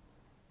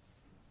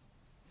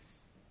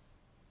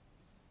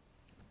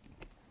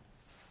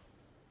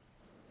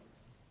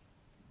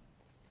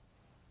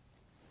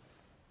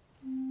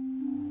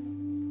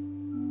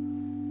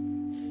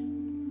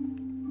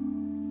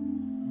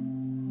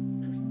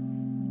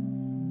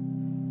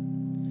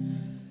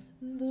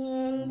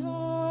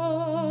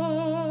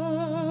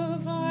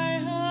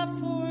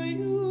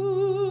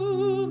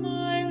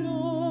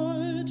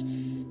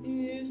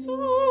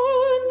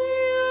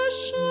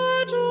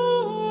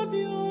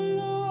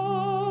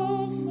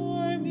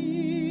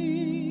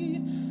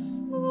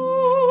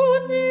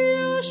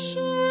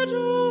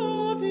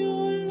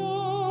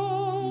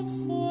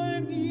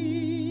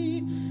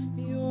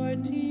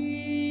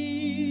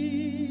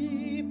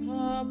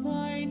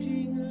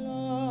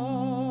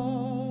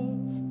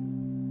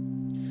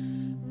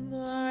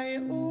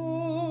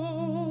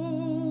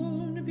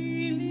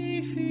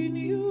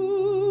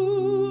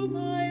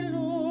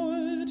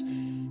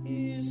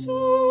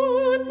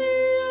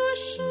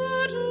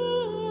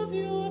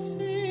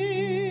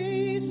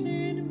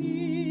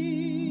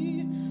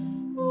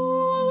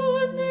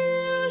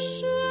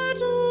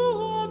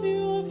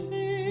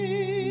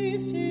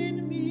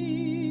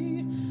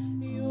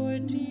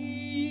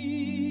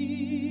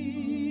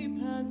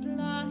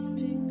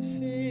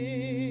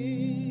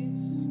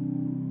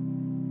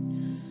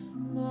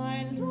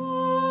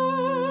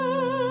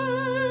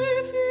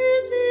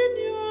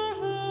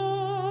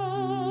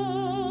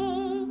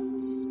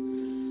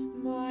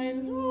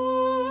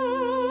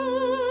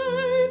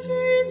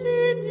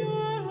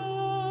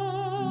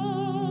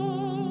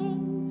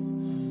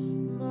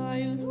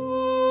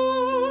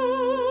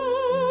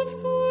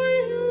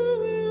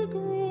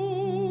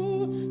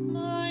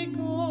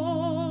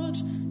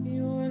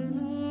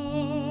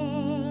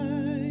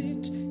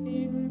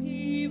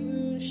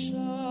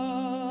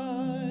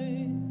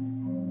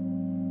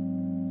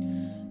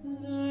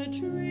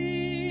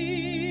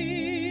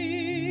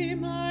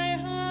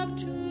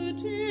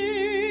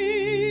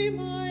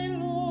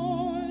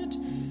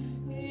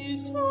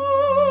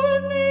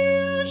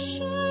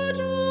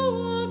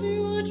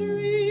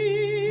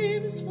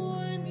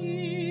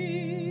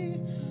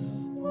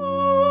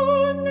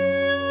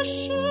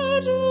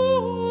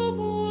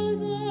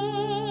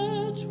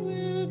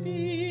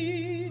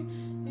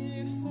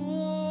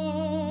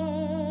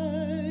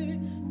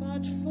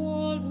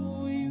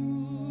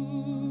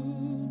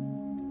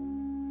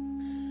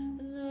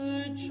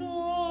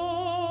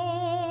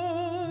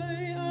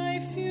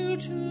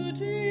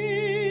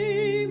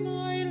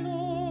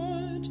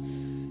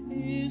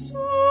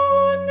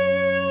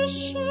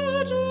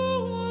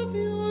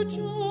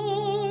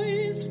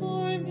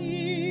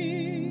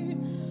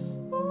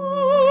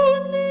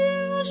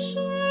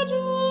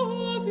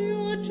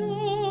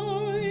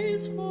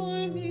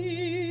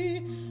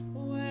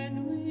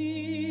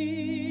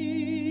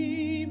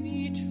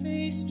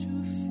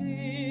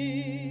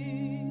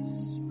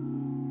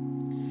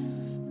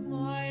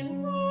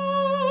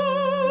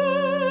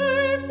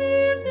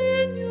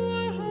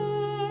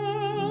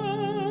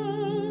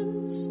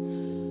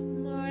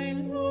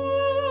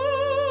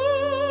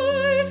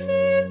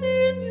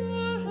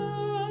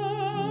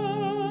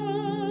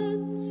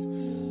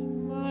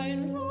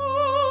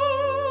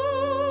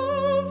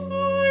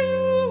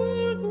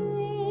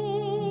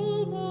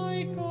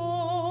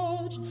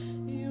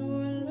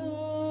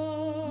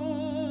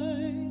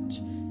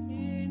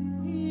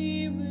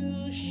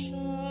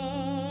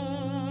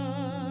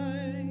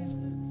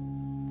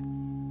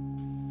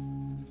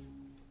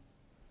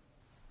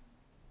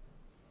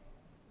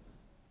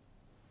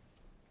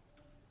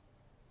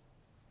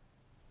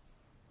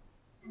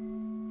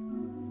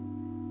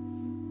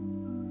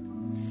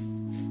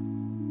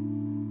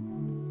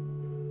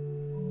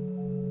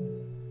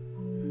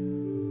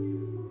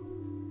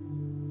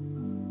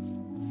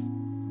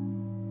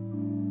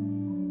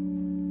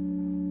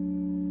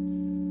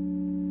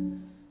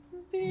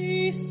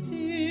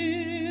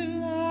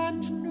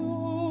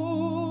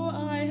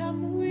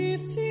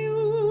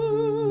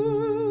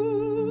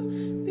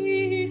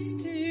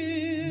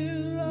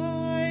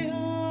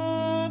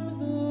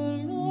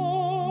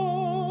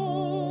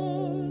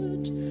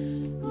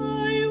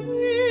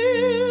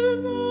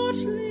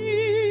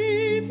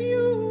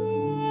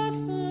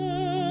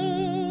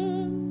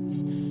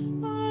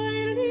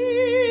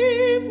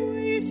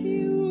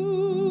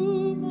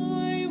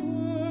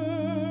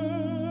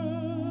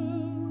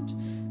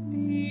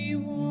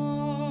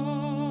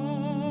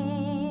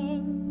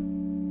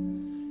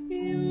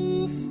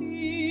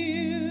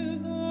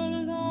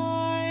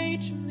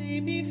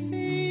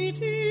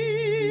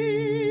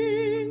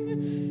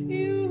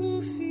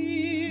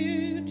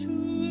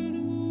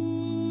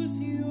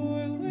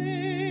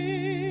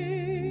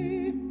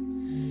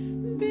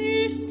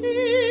 Still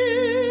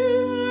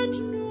and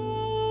know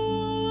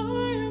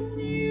I am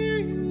near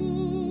you.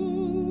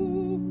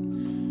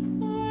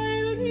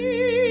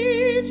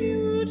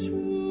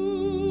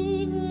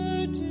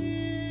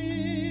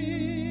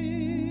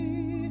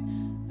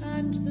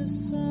 and the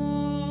sun.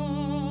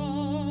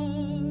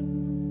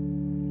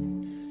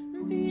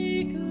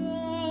 Be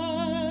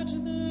glad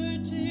the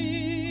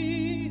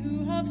day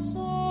you have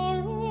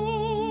sorrow.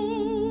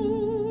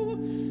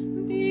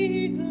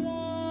 Be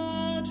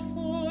glad,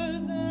 for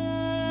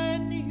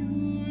then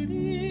you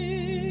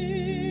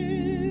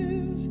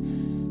live.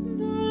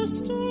 The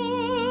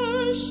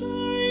stars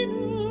shine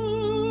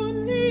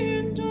only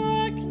in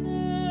darkness,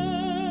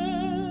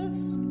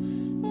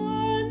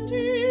 and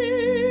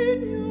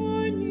in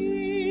your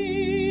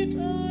need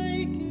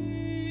I give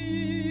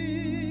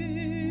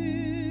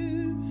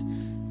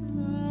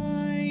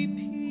my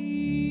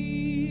peace.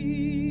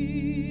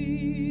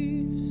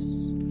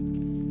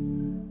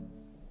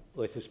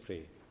 Let us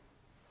pray.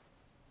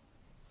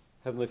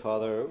 Heavenly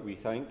Father, we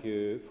thank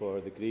you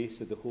for the grace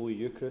of the Holy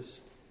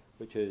Eucharist,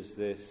 which is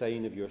the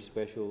sign of your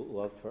special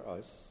love for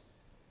us.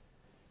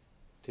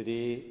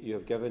 Today you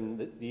have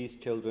given these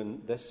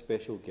children this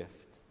special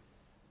gift.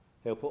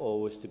 Help it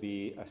always to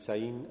be a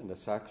sign and a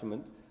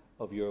sacrament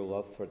of your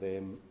love for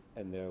them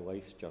in their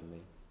life's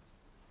journey.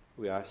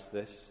 We ask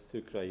this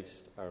through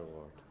Christ our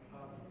Lord.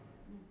 Amen.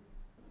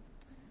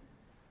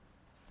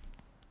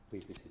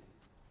 Please be seated.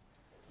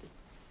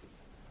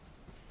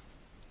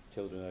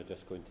 Children are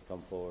just going to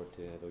come forward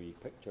to have a wee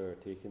picture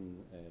taken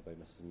by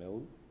Mrs.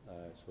 Milne,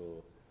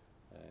 so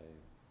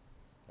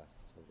ask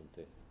the children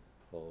to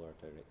follow our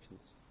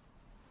directions.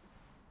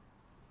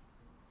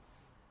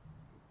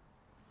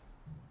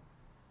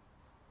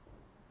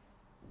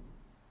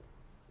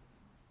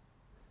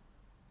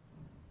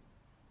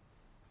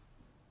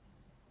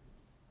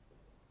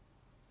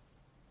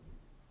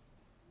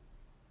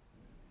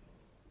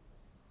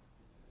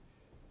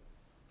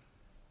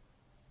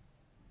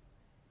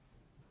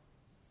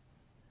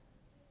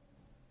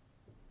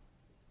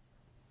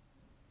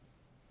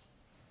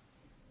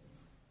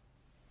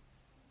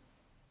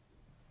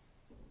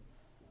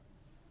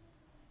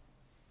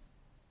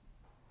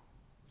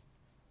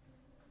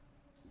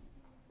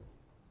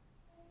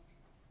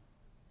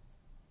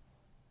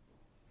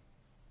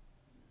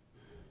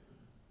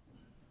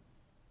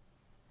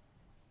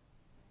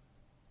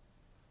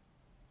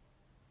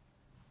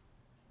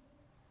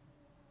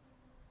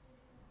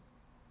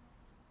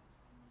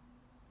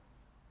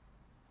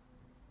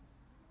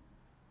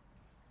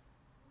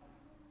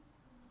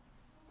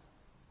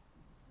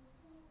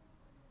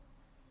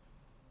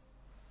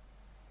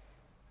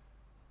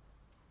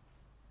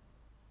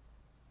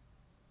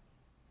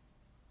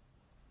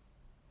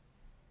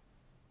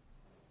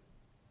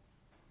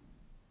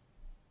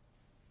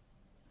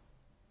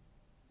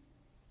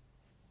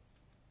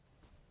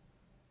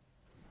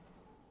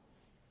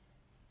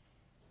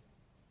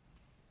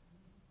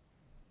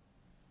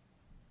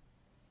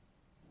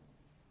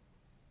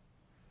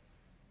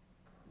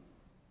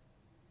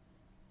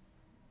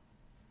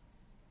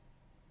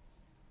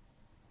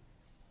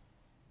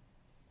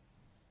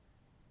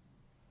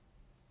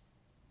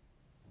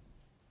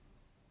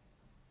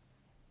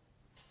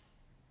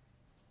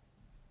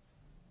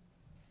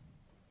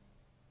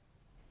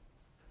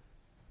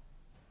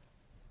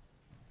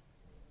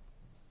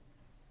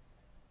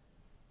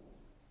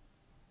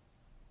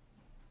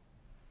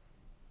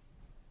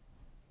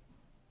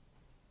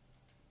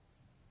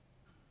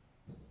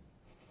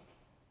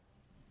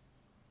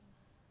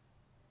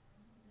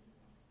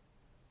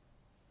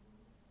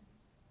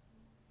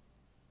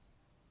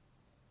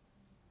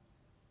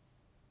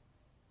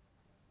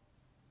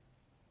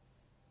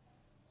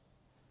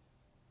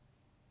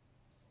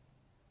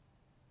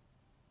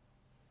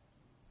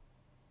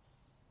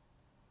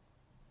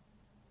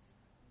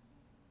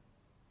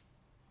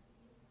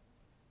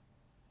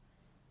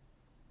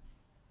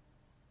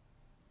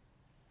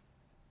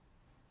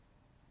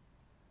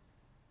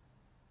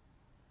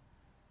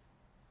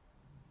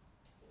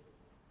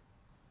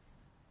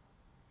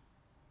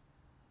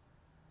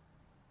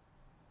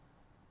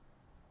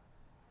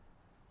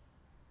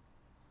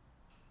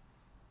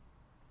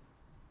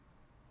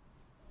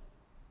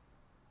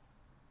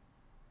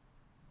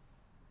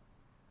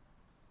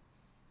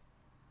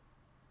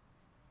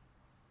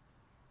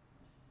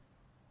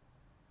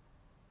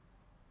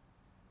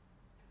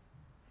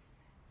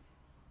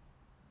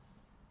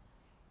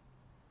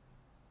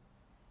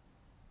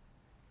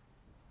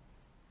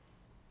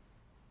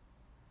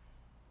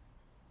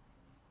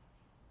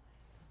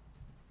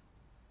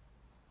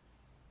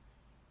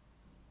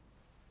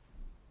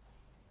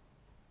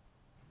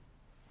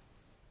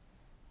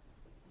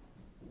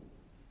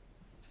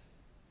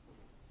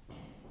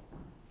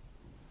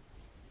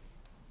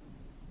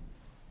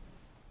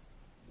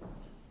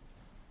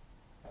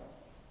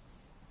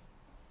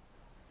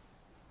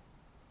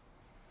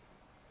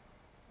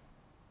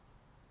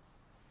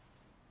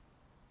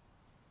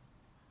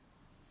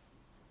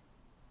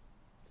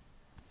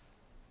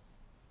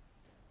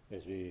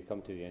 As we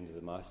come to the end of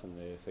the Mass and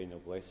the final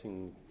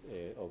blessing,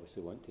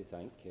 obviously want to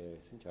thank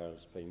St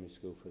Charles Primary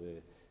School for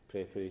the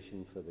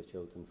preparation for the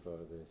children for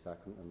the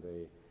sacrament. I'm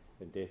very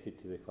indebted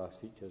to the class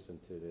teachers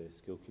and to the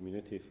school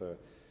community for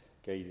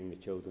guiding the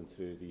children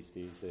through these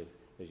days.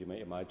 As you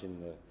might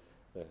imagine,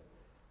 the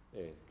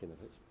kind of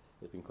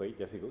it's been quite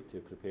difficult to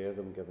prepare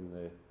them given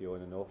the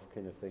on and off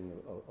kind of thing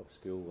of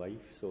school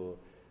life. So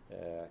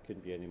I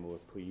couldn't be any more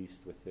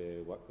pleased with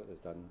the work that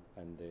they've done,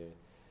 and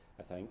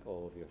I thank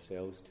all of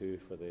yourselves too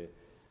for the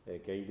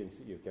guidance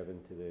that you've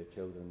given to the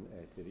children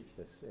to reach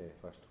this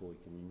First Holy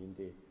Communion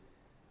Day.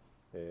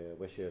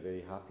 Wish you a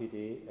very happy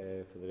day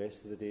for the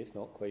rest of the day. It's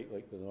not quite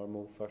like the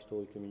normal First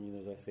Holy Communion,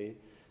 as I say,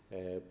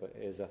 but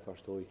it is a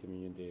First Holy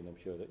Communion Day, and I'm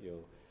sure that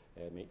you'll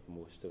make the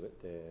most of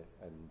it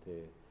and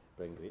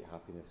bring great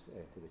happiness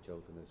to the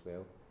children as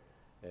well.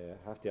 I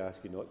have to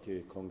ask you not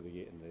to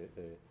congregate in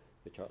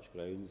the church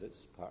grounds.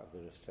 It's part of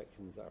the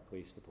restrictions that are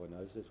placed upon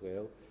us as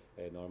well.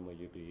 Normally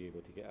you'd be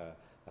able to get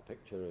a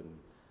picture and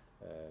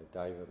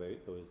dive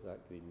about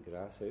that green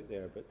grass out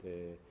there, but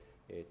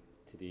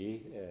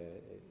today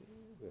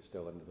we're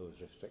still under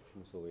those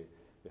restrictions, so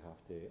we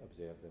have to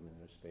observe them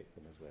and respect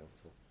them as well.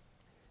 So,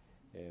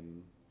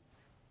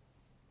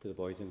 to the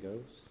boys and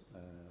girls,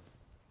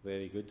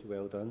 very good,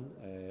 well done,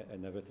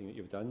 and everything that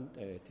you've done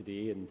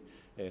today and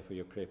for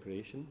your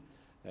preparation.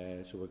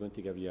 So we're going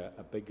to give you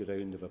a big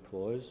round of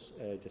applause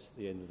just at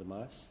the end of the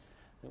Mass.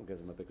 I think we'll give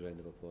them a big round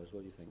of applause.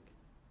 What do you think?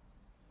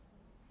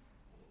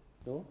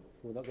 No?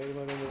 We'll not give them a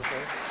round of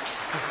applause?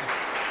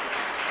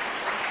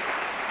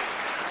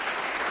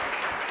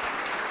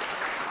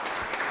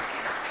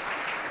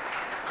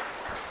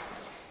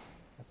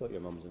 I thought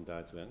your mums and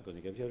dads weren't going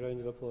to give you a round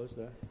of applause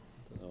there.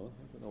 I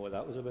don't know what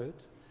that was about.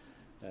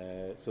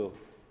 So,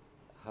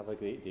 have a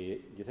great day.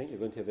 Do you think you're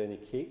going to have any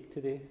cake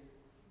today?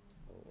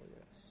 Oh,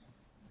 yes.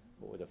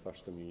 What would a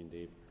First Communion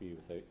Day be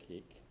without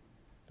cake?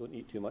 Don't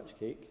eat too much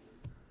cake.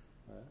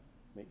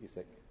 Make you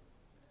sick.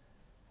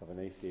 Have a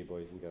nice day,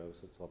 boys and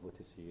girls. It's lovely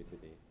to see you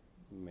today.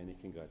 Many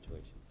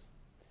congratulations.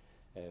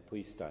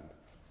 Please stand.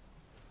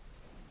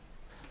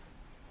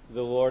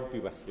 The Lord be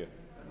with you.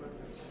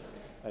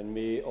 And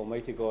may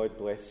Almighty God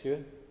bless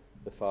you,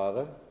 the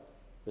Father,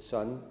 the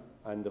Son,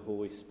 and the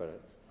Holy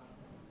Spirit.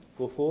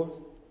 Go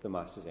forth, the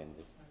Mass is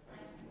ended.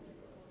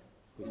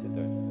 Please sit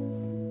down.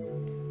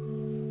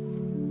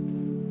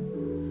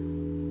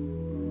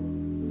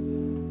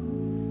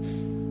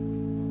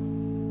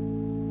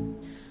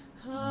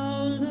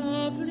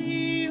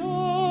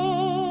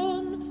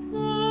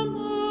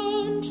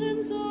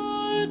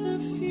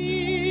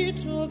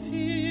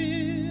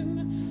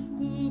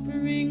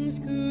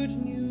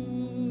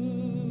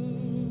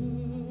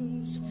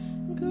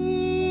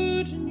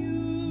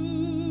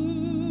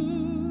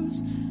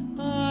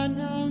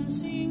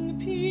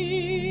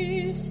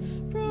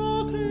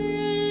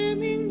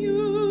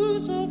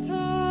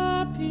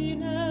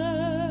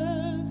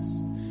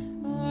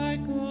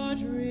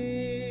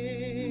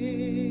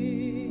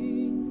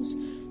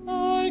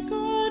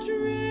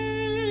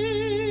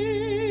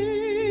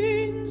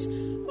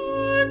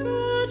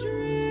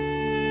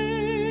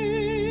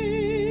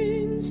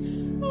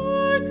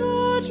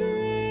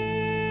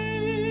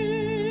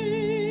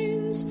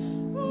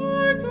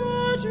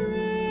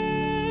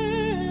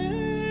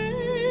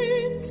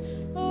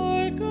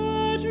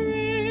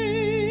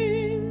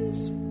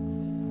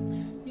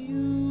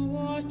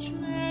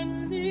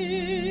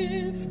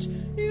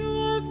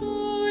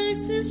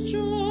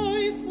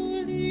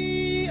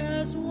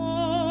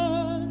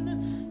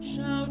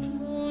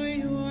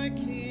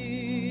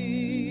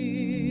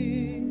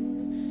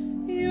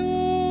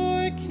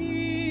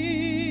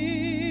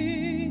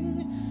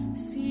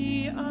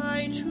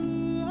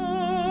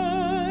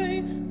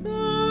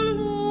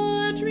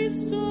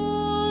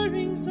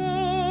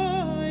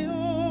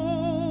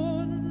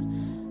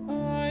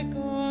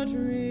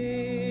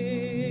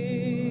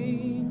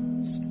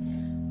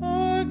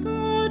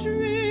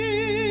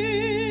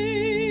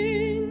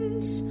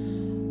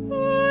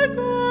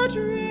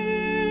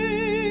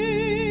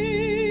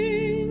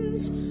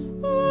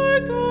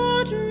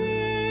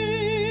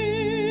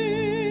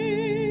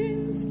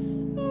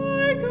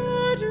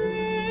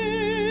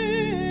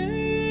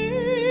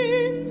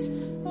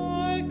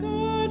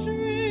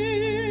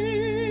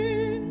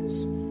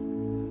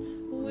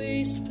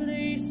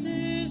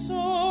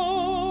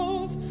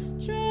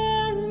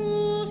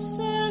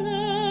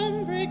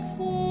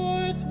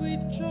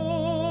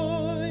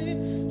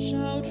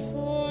 Shout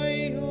for